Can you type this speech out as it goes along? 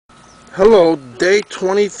Hello, day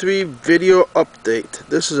 23 video update.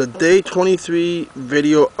 This is a day 23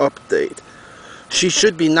 video update. She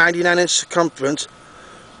should be 99-inch circumference,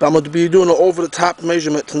 but I'm going to be doing an over-the-top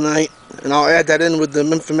measurement tonight, and I'll add that in with the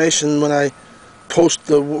information when I post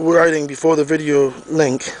the writing before the video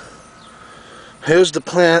link. Here's the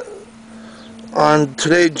plant on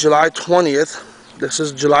today, July 20th. This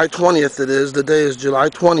is July 20th. The day is July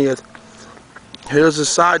 20th. Here's the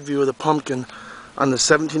side view of the pumpkin on the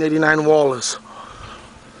 1789 Wallace.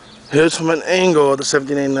 Here's from an angle of the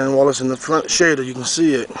 1789 Wallace in the front shader. You can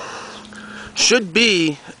see it. Should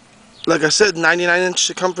be, like I said, 99-inch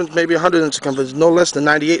circumference, maybe 100-inch circumference. No less than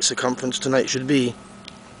 98 circumference tonight should be.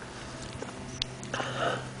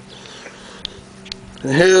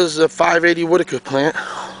 And here's the 580 Whitaker plant.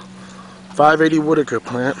 580 Whitaker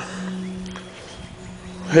plant.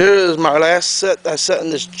 Here is my last set. I set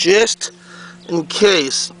in this just in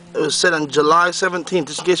case. It was set on July 17th,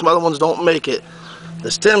 just in case my other ones don't make it.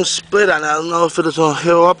 The stem split on it. I don't know if it's going to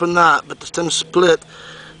heal up or not, but the stem split.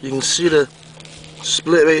 You can see the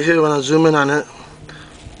split right here when I zoom in on it.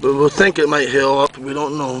 But we'll think it might heal up. We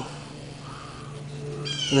don't know.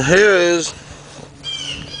 And here is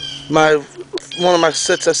one of my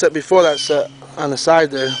sets I set before that set on the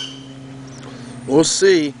side there. We'll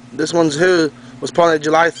see. This one's here was probably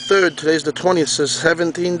July 3rd. Today's the 20th, so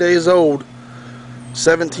 17 days old.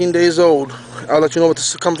 17 days old. I'll let you know what the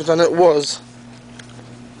circumference on it was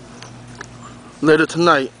later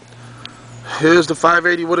tonight. Here's the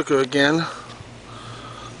 580 Whitaker again.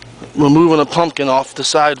 We're moving a pumpkin off the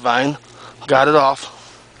side vine. Got it off.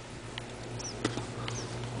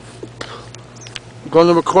 I'm going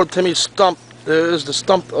to record Timmy's stump. There is the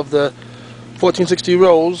stump of the 1460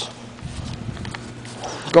 Rose.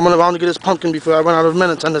 Coming around to get his pumpkin before I run out of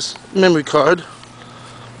minutes on this memory card.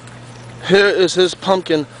 Here is his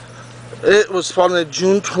pumpkin. It was spotted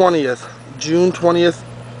June 20th. June 20th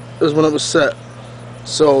is when it was set.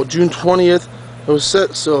 So June 20th it was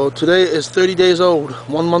set. So today is 30 days old,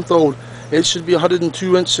 1 month old. It should be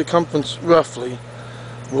 102-inch circumference roughly.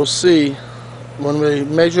 We'll see when we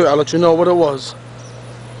measure. I'll let you know what it was.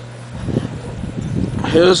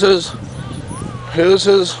 Here's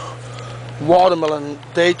his watermelon,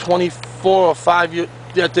 day 24 or 5 years.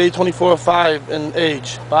 Yeah, day 24 or 5 in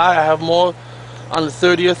age. But I have more on the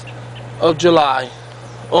 30th of July.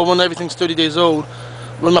 Or when everything's 30 days old.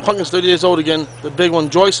 When my pumpkin's 30 days old again, the big one,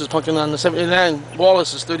 Joyce's pumpkin on the 1789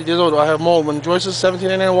 Wallace is 30 days old. I'll have more. When Joyce's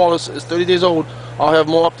 1789 Wallace is 30 days old, I'll have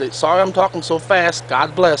more updates. Sorry I'm talking so fast.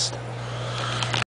 God bless.